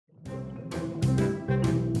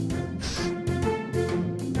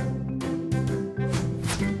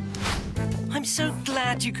I'm so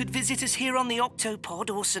glad you could visit us here on the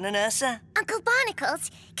Octopod, Orson and Ursa. Uncle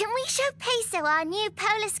Barnacles, can we show Peso our new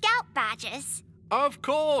Polar Scout badges? Of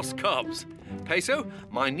course, Cubs. Peso,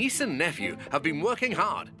 my niece and nephew have been working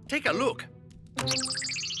hard. Take a look.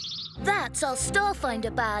 That's our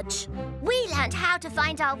Starfinder badge. We learned how to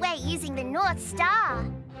find our way using the North Star.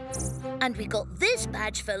 And we got this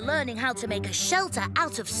badge for learning how to make a shelter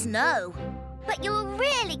out of snow. But you're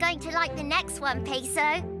really going to like the next one,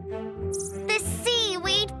 Peso. The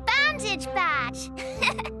Seaweed Bandage Badge.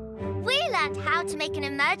 We learned how to make an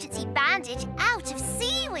emergency bandage out of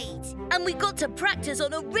seaweed. And we got to practice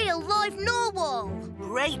on a real live narwhal.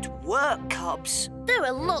 Great work, Cubs. There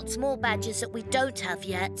are lots more badges that we don't have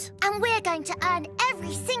yet. And we're going to earn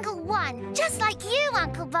every single one, just like you,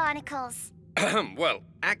 Uncle Barnacles. Well,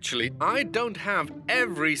 actually, I don't have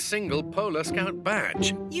every single Polar Scout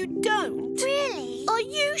badge. You don't? Really? Are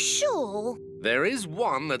you sure? There is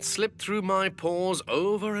one that slipped through my paws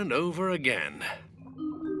over and over again.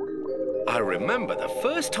 I remember the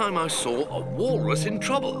first time I saw a walrus in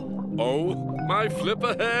trouble. Oh, my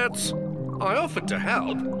flipperheads! I offered to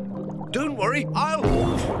help. Don't worry, I'll...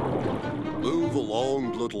 Move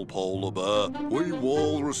along, little polar bear. We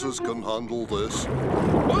walruses can handle this.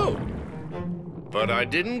 Whoa! But I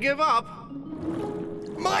didn't give up.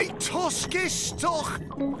 My tusk is stuck!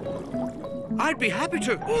 I'd be happy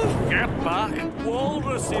to. Get back!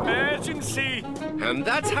 Walrus emergency! And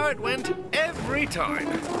that's how it went every time.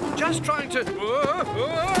 Just trying to...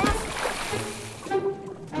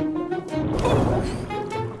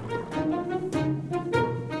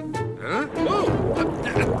 Huh? Oh!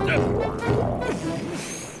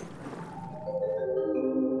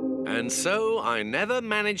 And so I never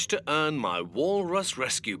managed to earn my Walrus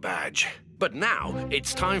Rescue Badge. But now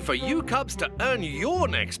it's time for you Cubs to earn your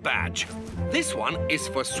next badge. This one is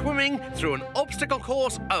for swimming through an obstacle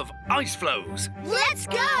course of ice floes. Let's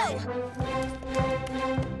go!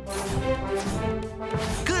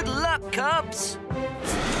 Good luck, Cubs.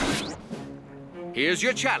 Here's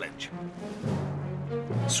your challenge.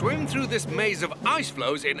 Swim through this maze of ice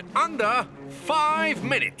floes in under 5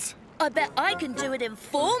 minutes. I bet I can do it in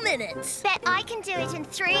 4 minutes. Bet I can do it in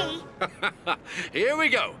 3. Here we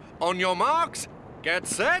go. On your marks, get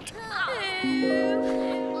set. Huh?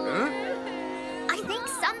 I think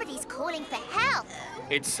somebody's calling for help.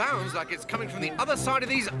 It sounds like it's coming from the other side of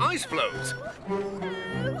these ice floes.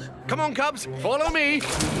 Come on, Cubs, follow me.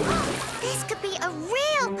 This could be a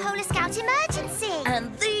real Polar Scout emergency.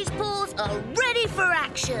 And these paws are ready for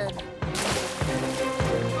action.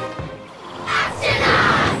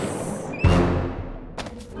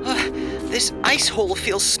 This ice hole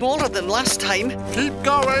feels smaller than last time. Keep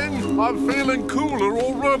going. I'm feeling cooler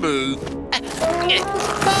already.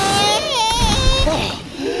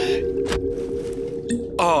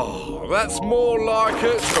 Oh, that's more like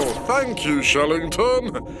it. Oh, thank you,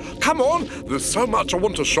 Shellington. Come on, there's so much I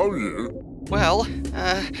want to show you. Well,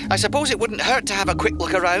 I suppose it wouldn't hurt to have a quick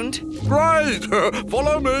look around. Great!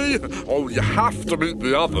 Follow me. Oh, you have to meet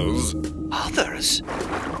the others. Others?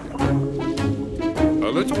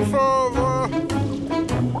 A little further.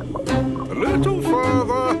 A little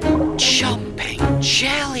further. Jumping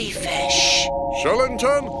jellyfish.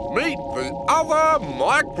 Shellington, meet the other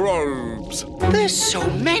microbes. There's so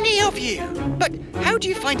many of you. But how do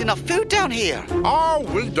you find enough food down here? Oh,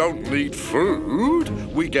 we don't need food.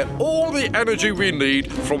 We get all the energy we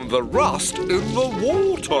need from the rust in the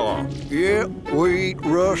water. Yeah, we eat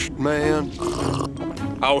rust, man.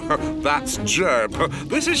 Oh, that's Jeb.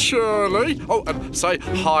 This is Shirley. Oh, and say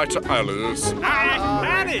hi to Alice.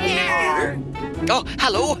 Oh,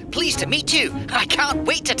 hello. Pleased to meet you. I can't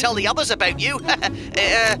wait to tell the others about you.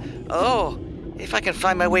 Oh, if I can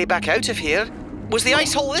find my way back out of here. Was the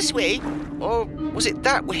ice hole this way? Or was it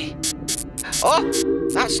that way? Oh,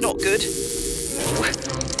 that's not good.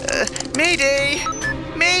 Mayday!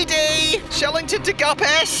 Mayday! Shellington to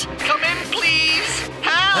Guppess! Come in, please!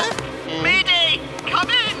 Help! Huh? Mayday! Come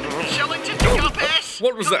in! Shellington to Guppess!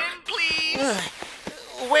 What was that? Come in,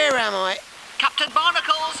 please! Where am I? Captain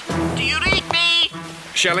Barnacles, do you read me?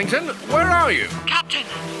 Shellington, where are you? Captain,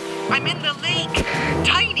 I'm in the lake.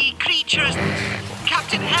 Tiny creatures.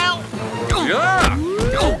 Captain, help! Yeah!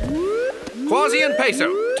 Kwazii and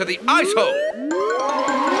Peso, to the ice hole!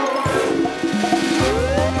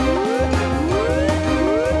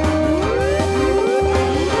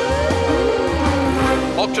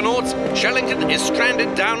 Octonauts, Shellington is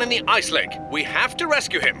stranded down in the ice lake. We have to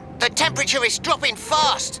rescue him. The temperature is dropping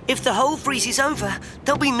fast. If the hole freezes over,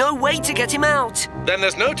 there'll be no way to get him out. Then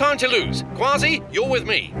there's no time to lose. Kwazii, you're with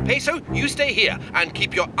me. Peso, you stay here and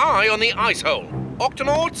keep your eye on the ice hole.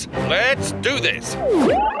 Octonauts, let's do this.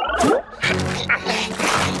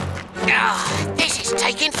 This is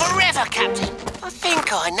taking forever, Captain. I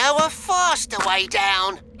think I know a faster way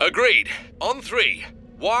down. Agreed. On 3.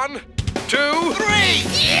 1, 2, 3!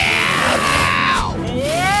 Yeah!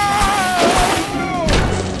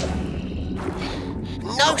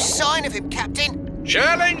 No sign of him, Captain.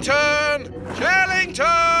 Shellington!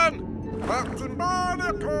 Shellington! Captain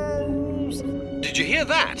Barnacles! Did you hear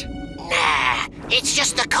that? Nah, it's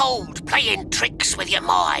just the cold playing tricks with your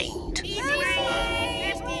mind.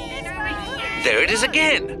 There it is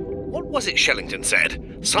again. What was it Shellington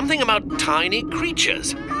said? Something about tiny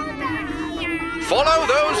creatures. Follow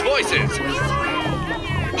those voices.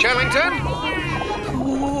 Shellington?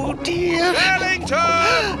 Oh, dear.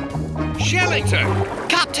 Shellington! Shellington!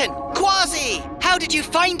 Captain! Kwazii! How did you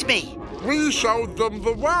find me? We showed them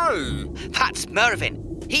the way. That's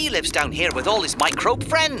Mervyn. He lives down here with all his microbe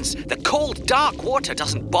friends. The cold, dark water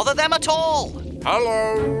doesn't bother them at all.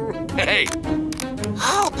 Hello. Hey,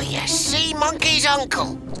 I'll be a sea monkey's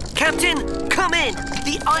uncle. Captain, come in.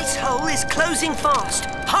 The ice hole is closing fast.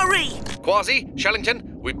 Hurry! Kwazii, Shellington,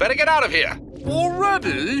 we'd better get out of here.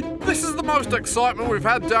 Already? This is the most excitement we've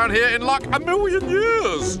had down here in like a million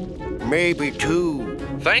years. Maybe 2.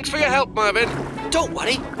 Thanks for your help, Mervyn. Don't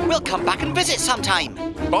worry, we'll come back and visit sometime.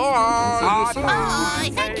 Bye.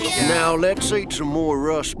 Bye, thank you. Now let's eat some more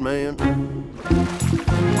rust, man.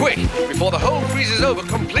 Quick, before the hole freezes over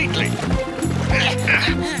completely.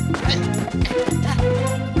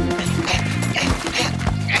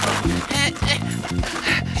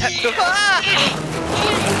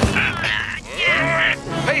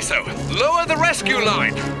 Peso, lower the rescue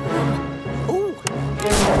line. Ooh.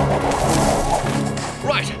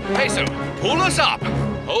 Right, Peso, pull us up.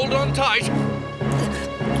 Hold on tight.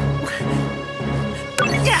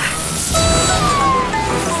 Yeah.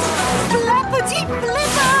 Flappity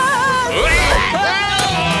flippers!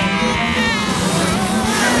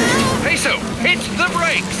 Peso, hit the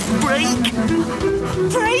brakes. Brake!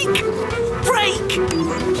 Brake! Brake!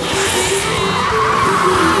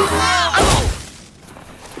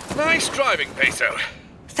 Nice driving, Peso.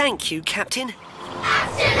 Thank you, Captain.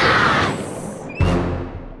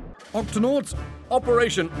 Octonauts,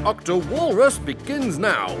 Operation Octo-Walrus begins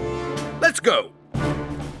now. Let's go.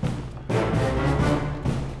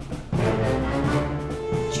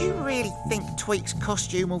 Do you really think Tweak's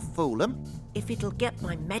costume will fool them? If it'll get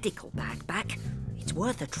my medical bag back, it's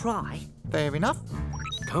worth a try. Fair enough.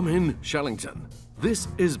 Come in, Shellington. This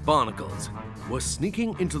is Barnacles. We're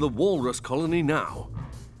sneaking into the walrus colony now.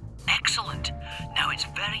 Excellent. Now it's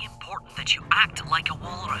very important that you act like a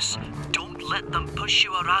walrus. Don't let them push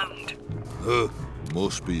you around. Huh.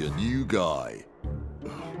 Must be a new guy.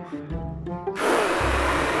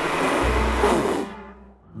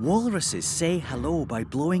 Walruses say hello by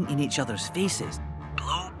blowing in each other's faces.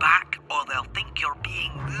 Blow back or they'll think you're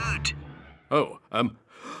being rude. Oh,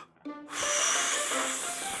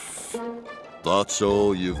 That's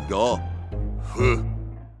all you've got? Huh.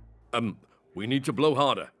 We need to blow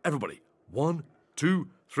harder. Everybody. 1, 2,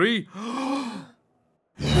 3.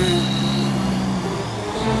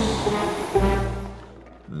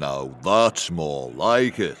 Now that's more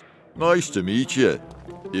like it. Nice to meet you.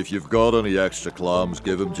 If you've got any extra clams,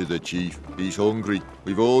 give them to the chief. He's hungry.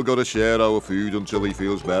 We've all got to share our food until he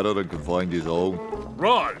feels better and can find his own.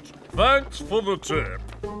 Right. Thanks for the tip.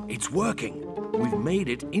 It's working. We've made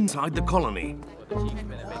it inside the colony.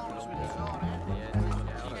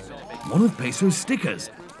 One of Peso's stickers.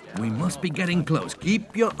 We must be getting close.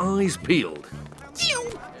 Keep your eyes peeled.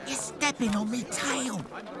 You're stepping on me tail.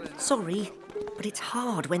 Sorry, but it's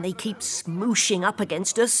hard when they keep smooshing up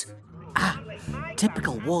against us. Ah,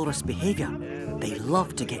 typical walrus behaviour. They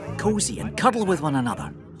love to get cosy and cuddle with one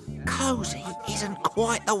another. Cosy isn't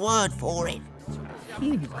quite the word for it.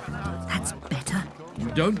 That's better.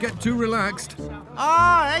 Don't get too relaxed.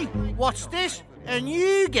 Aye, what's this? A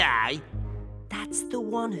new guy? That's the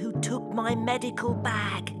one who took my medical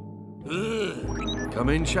bag. Come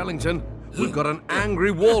in, Shellington. We've got an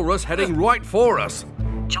angry walrus heading right for us.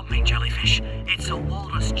 Jumping jellyfish, it's a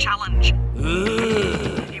walrus challenge.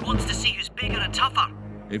 He wants to see who's bigger and tougher.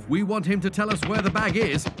 If we want him to tell us where the bag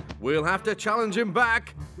is, we'll have to challenge him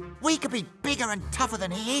back. We could be bigger and tougher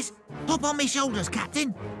than he is. Hop on me shoulders,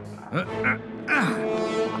 Captain.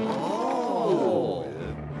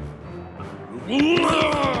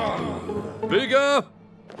 Bigger!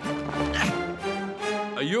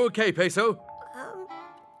 Are you okay, Peso?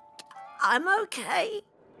 I'm okay.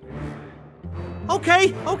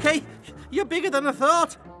 Okay. You're bigger than I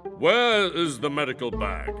thought. Where is the medical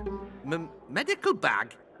bag? Medical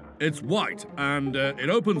bag? It's white, and it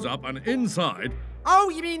opens up, and inside... Oh,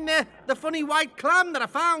 you mean the funny white clam that I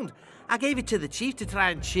found? I gave it to the chief to try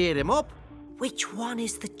and cheer him up. Which one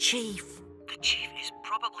is the chief? The chief is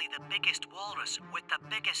probably the biggest walrus with the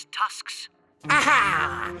biggest tusks.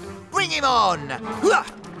 Aha! Bring him on!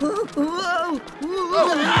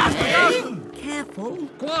 Careful.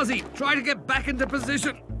 Kwazii, try to get back into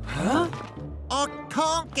position. Huh? I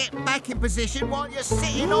can't get back in position while you're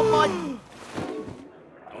sitting on my...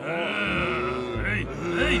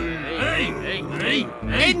 Hey!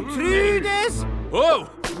 Intruders! Whoa!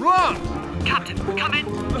 Run! Captain, come in.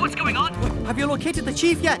 What's going on? Have you located the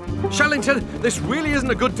chief yet? Shellington, this really isn't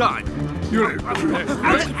a good time.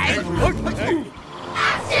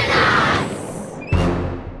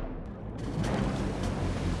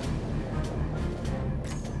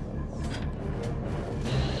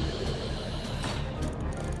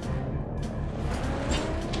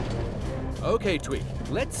 Okay, Tweak.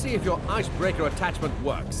 Let's see if your icebreaker attachment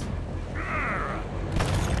works.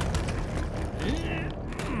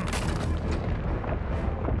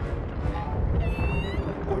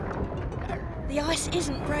 The ice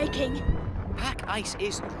isn't breaking. Pack ice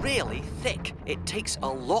is really thick. It takes a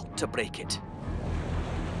lot to break it.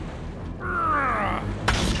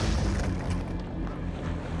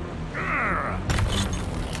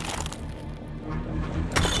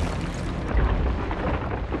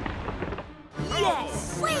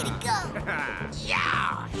 Yes! Way to go!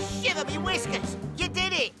 Yeah! Shiver me whiskers! You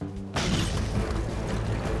did it!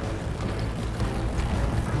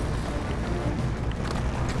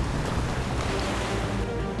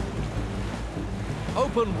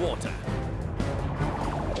 Open water.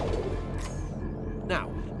 Now,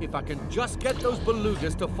 if I can just get those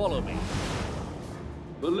belugas to follow me.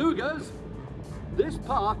 Belugas, this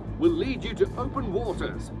path will lead you to open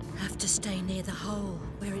waters. Have to stay near the hole,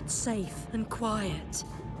 where it's safe and quiet.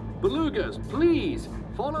 Belugas, please,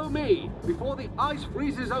 follow me before the ice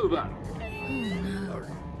freezes over.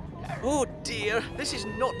 Oh dear, this is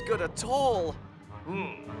not good at all.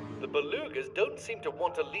 The belugas don't seem to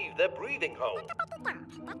want to leave their breathing hole.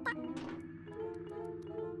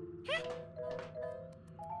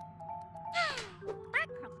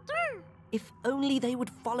 If only they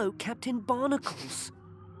would follow Captain Barnacles.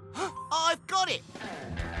 I've got it!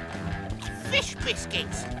 Fish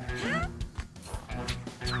biscuits!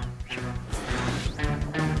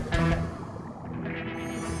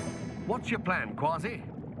 What's your plan, Kwazii?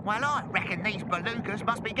 Well, I reckon these belugas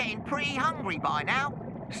must be getting pretty hungry by now.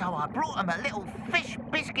 So I brought them a little fish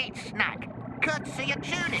biscuit snack, courtesy of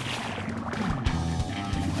Tunic.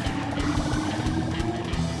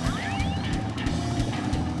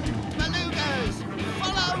 Belugas,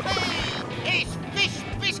 follow me! It's fish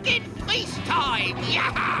biscuit feast time!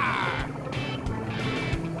 Yeah!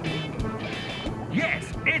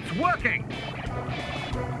 Yes, it's working!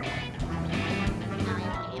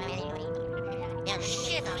 Now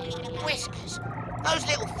shiver me whiskers. Those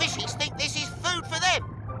little fishies think this is food for them.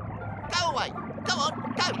 Go away. Go on.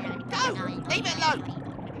 Go. Leave it alone.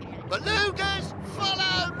 Belugas,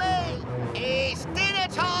 follow me. It's dinner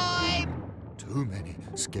time. Too many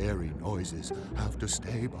scary noises. Have to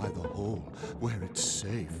stay by the hole where it's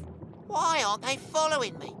safe. Why aren't they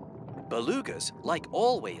following me? Belugas, like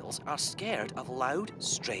all whales, are scared of loud,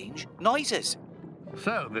 strange noises.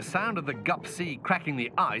 So, the sound of the gup sea cracking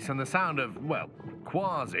the ice and the sound of, well,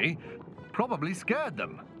 Kwazii probably scared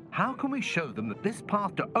them. How can we show them that this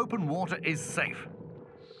path to open water is safe?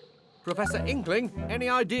 Professor Inkling, any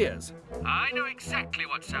ideas? I know exactly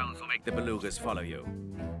what sounds will make the belugas follow you.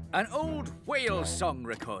 An old whale song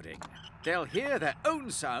recording. They'll hear their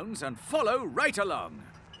own sounds and follow right along.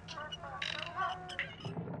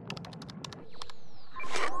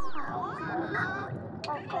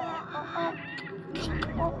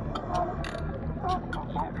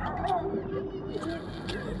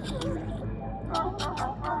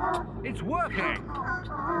 It's working!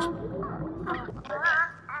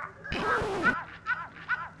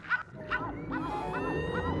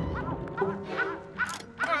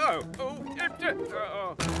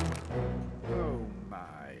 Oh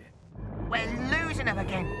my. We're losing them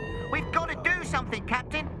again. We've got to do something,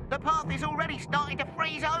 Captain. The path is already starting to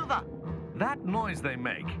freeze over. That noise they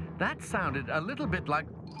make, that sounded a little bit like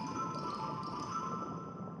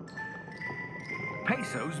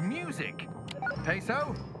Peso's music.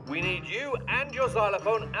 Peso, we need you and your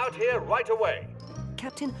xylophone out here right away.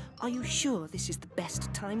 Captain, are you sure this is the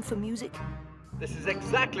best time for music? This is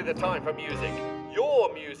exactly the time for music.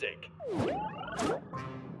 Your music.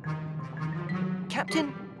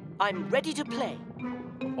 Captain, I'm ready to play.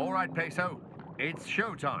 All right, Peso. It's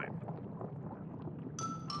showtime.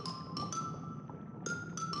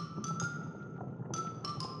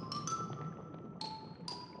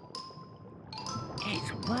 It's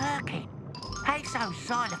working. Peso's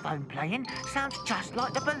xylophone playing sounds just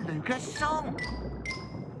like the beluga's song.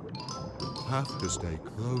 Have to stay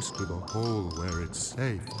close to the hole where it's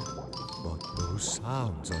safe. But those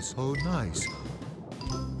sounds are so nice.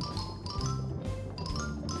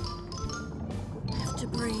 Have to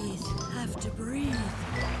breathe. Have to breathe.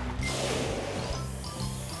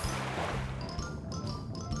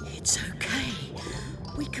 It's okay.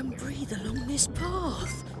 We can breathe along this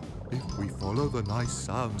path. If we follow the nice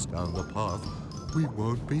sounds down the path, we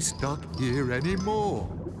won't be stuck here anymore.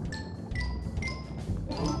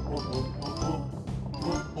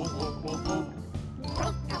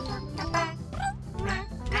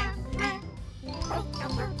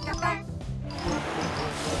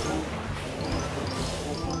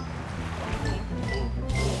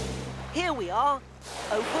 Here we are.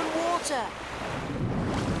 Open water.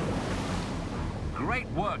 Great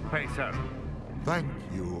work, Peso. Thank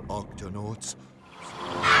you, Octonauts.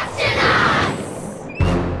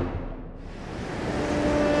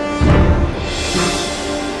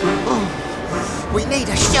 We need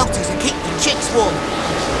a shelter to keep the chicks warm.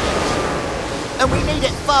 And we need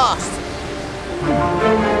it fast.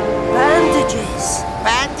 Bandages.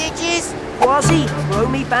 Bandages? Kwazii, throw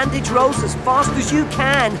me bandage rolls as fast as you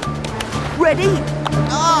can. Ready?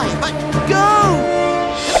 Aye, but... Go!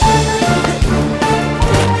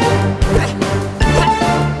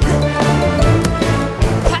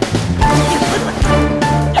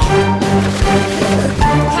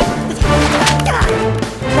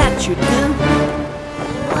 That should do.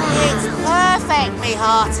 It's perfect, me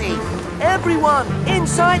hearty. Everyone,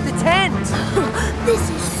 inside the tent. This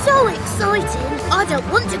is so exciting. I don't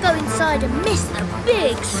want to go inside and miss the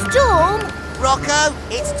big storm. Rocco,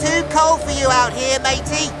 it's too cold for you out here,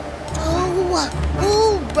 matey. Oh,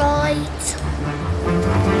 all right.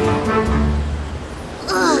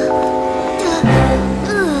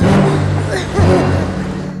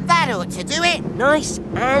 That ought to do it. Nice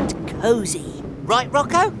and cozy. Right,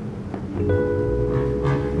 Rocco?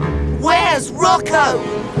 Where's Rocco?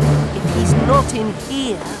 If he's not in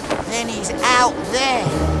here... Then he's out there.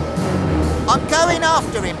 I'm going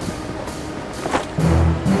after him.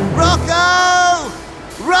 Rocco!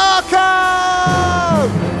 Rocco!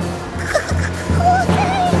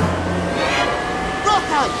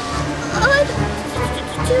 Rocco! I'm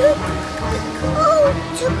too cold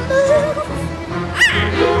to move.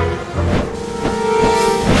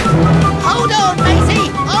 Hold on, matey!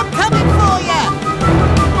 I'm coming for you!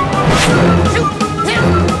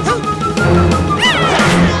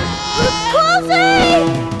 Kwazii!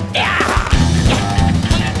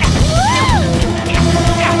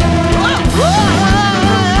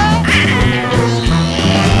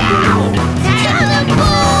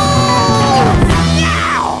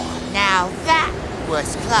 Now that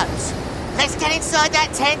was close. Let's get inside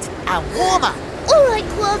that tent and warm up. All right,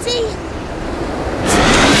 Kwazii.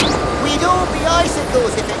 We'd all be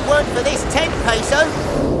icicles if it weren't for this tent, Peso.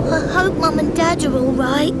 I hope Mum and Dad are all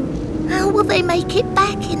right. How will they make it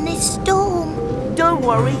back in this storm? Don't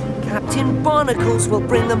worry, Captain Barnacles will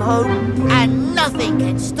bring them home. And nothing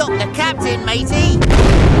can stop the captain, matey.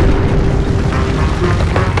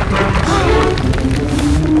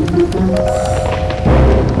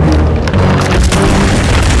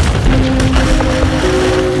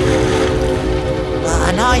 But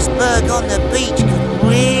an iceberg on the beach can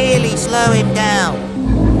really slow him down.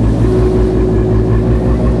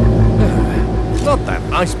 Not that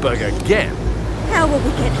iceberg again. How will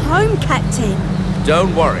we get home, Captain?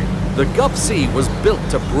 Don't worry. The Gup Sea was built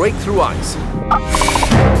to break through ice.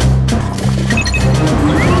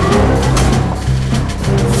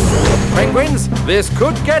 Penguins, this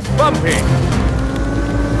could get bumpy.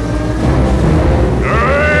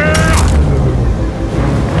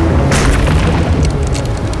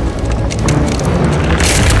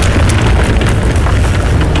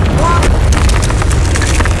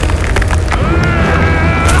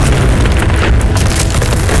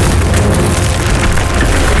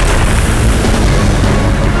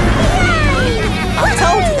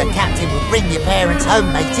 Bring your parents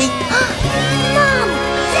home, matey. Mum!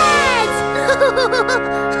 Dad!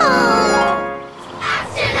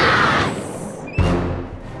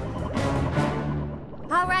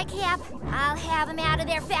 All right, Cap. I'll have him out of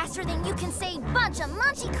there faster than you can say bunch of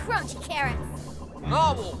munchy crunchy carrots.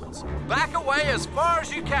 Novels, back away as far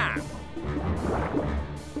as you can.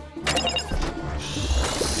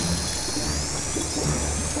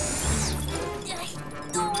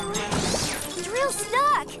 Drill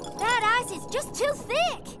stuck. That ice is just too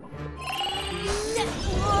thick.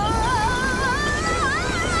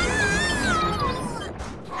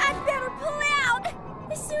 I'd better pull out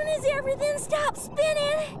as soon as everything stops spinning.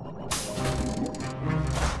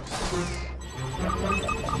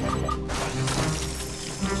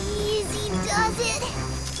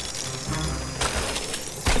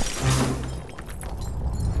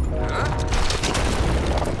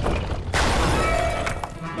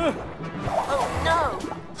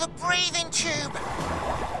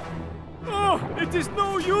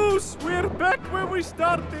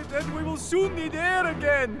 started and we will soon need air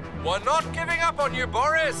again. We're not giving up on you,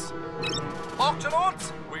 Boris.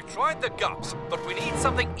 Octonauts, we've tried the gups, but we need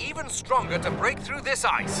something even stronger to break through this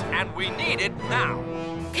ice, and we need it now.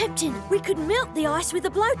 Captain, we could melt the ice with a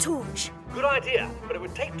blowtorch. Good idea, but it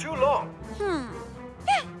would take too long.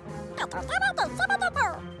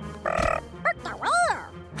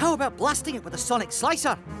 How about blasting it with a sonic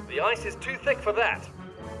slicer? The ice is too thick for that.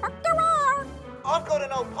 I've got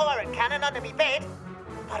an old pirate cannon under my bed,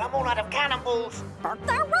 but I'm all out of cannonballs.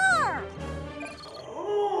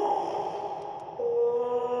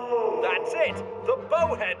 That's it, the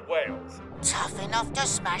bowhead whales. Tough enough to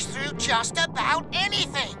smash through just about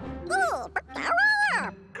anything.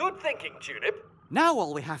 Good thinking, Tulip. Now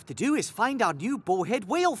all we have to do is find our new bowhead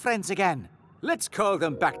whale friends again. Let's call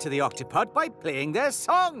them back to the Octopod by playing their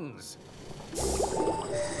songs.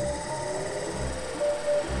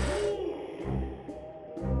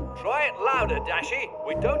 Try it louder, Dashy.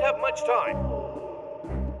 We don't have much time.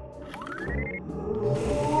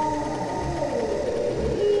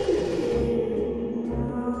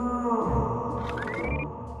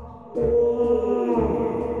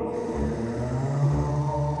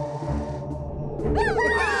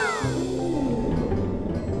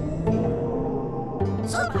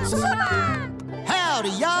 Howdy,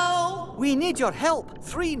 y'all! We need your help.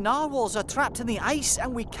 3 narwhals are trapped in the ice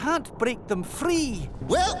and we can't break them free.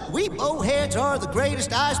 Well, we bowheads are the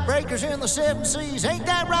greatest icebreakers in the 7 seas. Ain't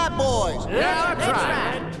that right, boys? Yeah, that's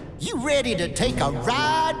right. You ready to take a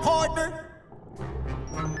ride, partner?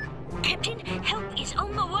 Captain, help is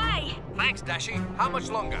on the way. Thanks, Dashy. How much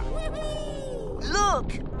longer?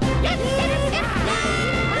 Look!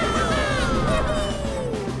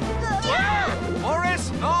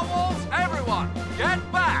 Boris, narwhals, everyone, get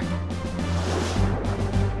back!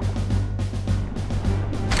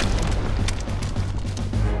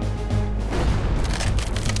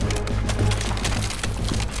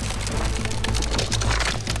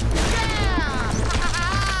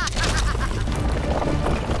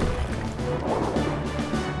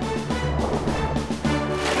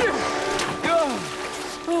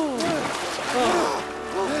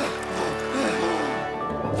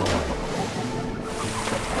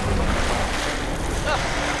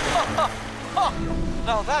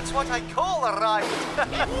 Now that's what I call a ride.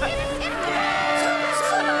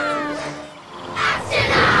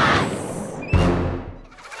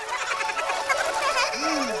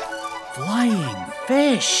 Flying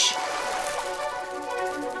fish.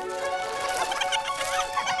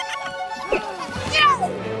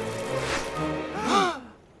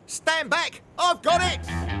 Stand back! I've got it!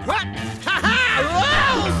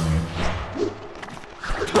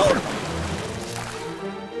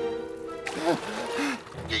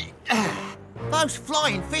 Those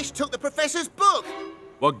flying fish took the professor's book!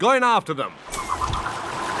 We're going after them.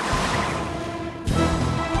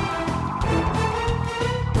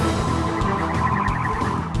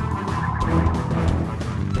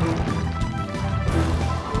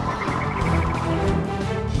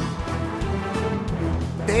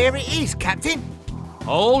 There it is, Captain.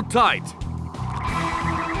 Hold tight.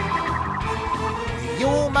 You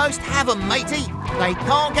almost have them, matey. They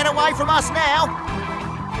can't get away from us now.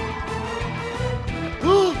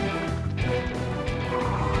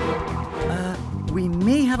 We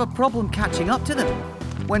may have a problem catching up to them.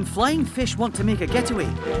 When flying fish want to make a getaway,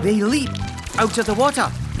 they leap out of the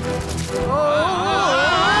water.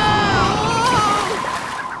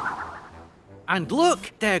 And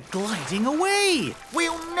look, they're gliding away.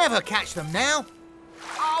 We'll never catch them now.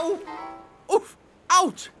 Ow! Oof!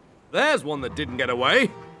 Ouch! There's one that didn't get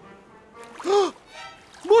away.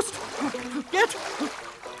 Must get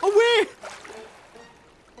away.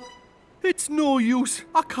 It's no use.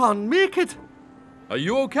 I can't make it. Are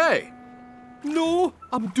you okay? No,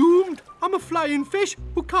 I'm doomed. I'm a flying fish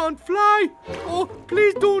who can't fly. Oh,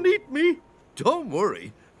 please don't eat me. Don't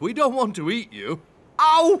worry. We don't want to eat you.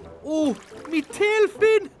 Ow! Oh, me tail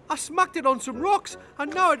fin. I smacked it on some rocks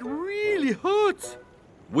and now it really hurts.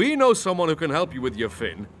 We know someone who can help you with your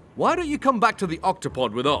fin. Why don't you come back to the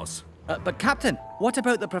Octopod with us? But Captain, what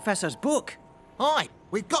about the professor's book? Aye,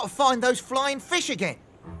 we've got to find those flying fish again.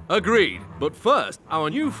 Agreed. But first, our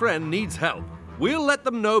new friend needs help. We'll let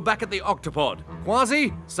them know back at the Octopod.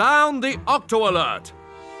 Kwazii, sound the Octo Alert.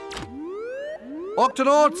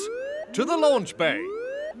 Octonauts, to the launch bay.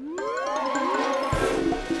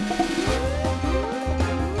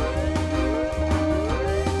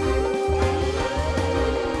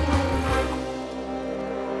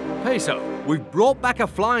 Peso, we've brought back a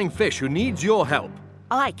flying fish who needs your help.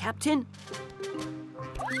 Aye, Captain.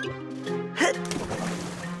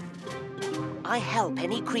 I help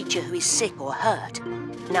any creature who is sick or hurt.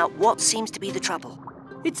 Now, what seems to be the trouble?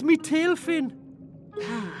 It's me tail fin.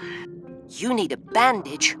 You need a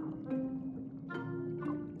bandage.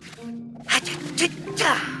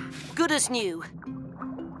 Good as new.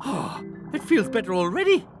 Oh, it feels better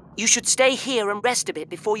already. You should stay here and rest a bit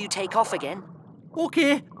before you take off again.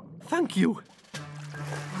 Okay, thank you.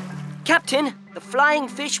 Captain, the flying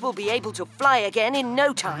fish will be able to fly again in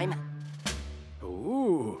no time.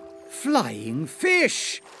 Ooh, flying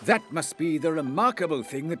fish! That must be the remarkable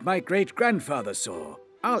thing that my great-grandfather saw.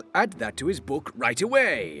 I'll add that to his book right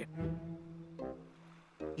away.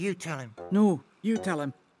 You tell him. No, you tell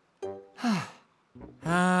him.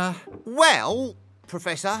 Well,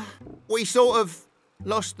 Professor, we sort of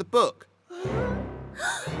lost the book.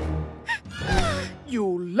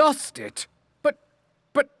 You lost it?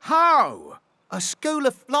 But how? A school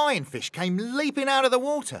of flying fish came leaping out of the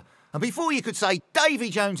water, and before you could say Davy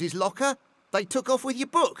Jones's locker, they took off with your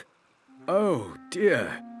book. Oh,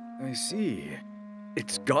 dear. I see.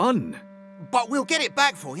 It's gone. But we'll get it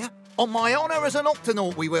back for you. On my honour as an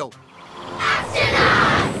Octonaut, we will.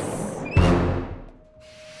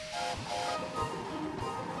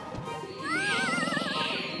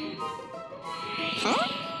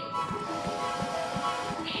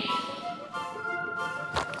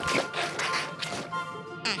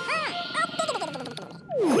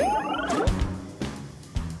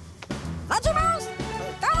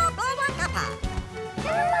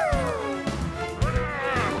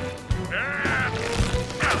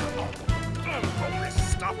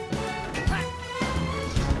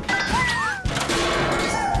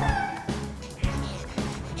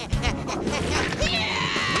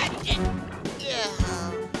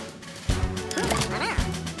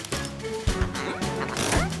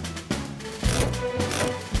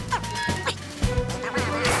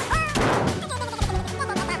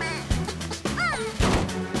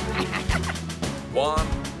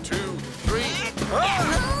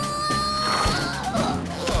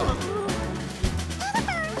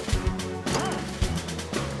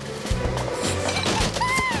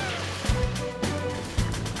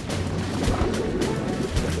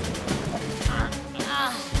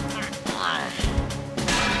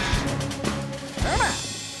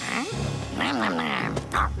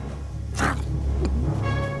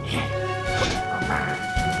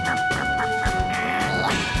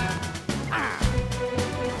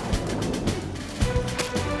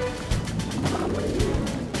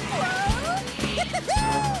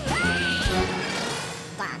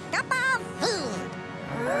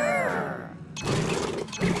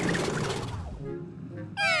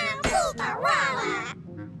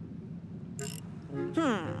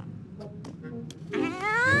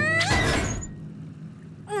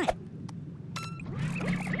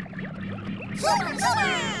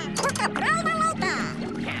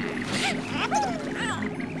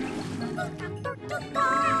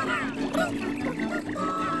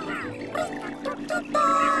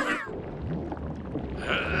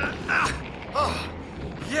 Oh,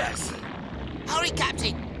 yes! Hurry,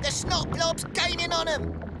 Captain! The snot blob's gaining on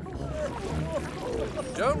him!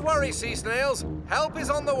 Don't worry, sea snails. Help is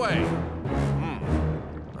on the way.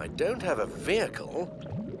 I don't have a vehicle,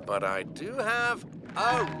 but I do have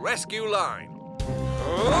a rescue line.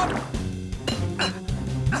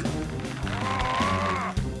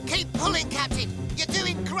 Keep pulling, Captain! You're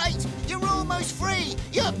doing great! You're almost free!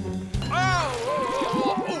 You're... Oh!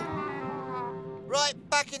 Right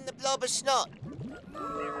back in the blob of snot.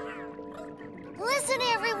 Listen,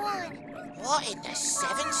 everyone! What in the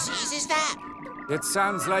seven seas is that? It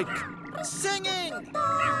sounds like... Singing!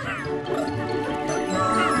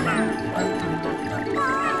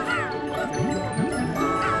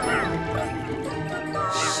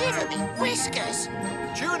 Shiver me whiskers!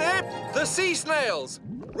 Tunip, the sea snails!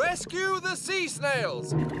 Rescue the sea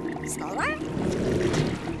snails! Slower.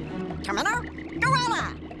 Terminal,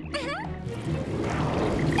 gorilla.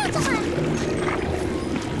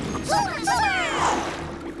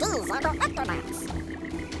 These are the Octonauts.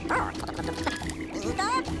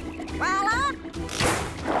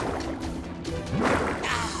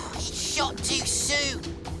 Oh, he shot too soon.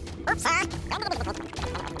 Oops, Hoopa, hoopa.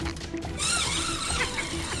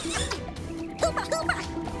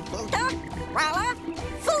 Fuga, Walla,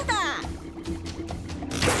 Fuga.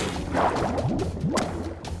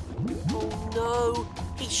 Oh no,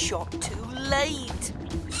 he shot too late.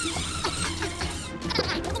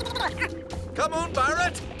 Come on,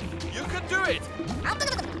 Barrett! You can do it!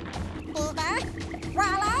 Fuga,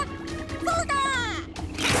 Walla, Fuga.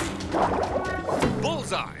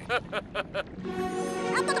 Bullseye!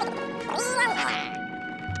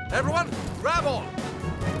 Everyone, grab on!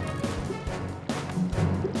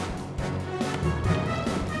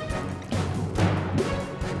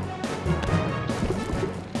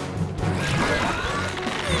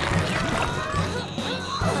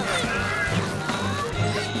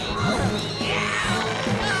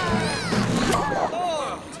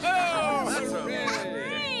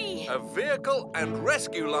 A vehicle and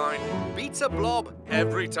rescue line beats a blob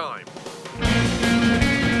every time.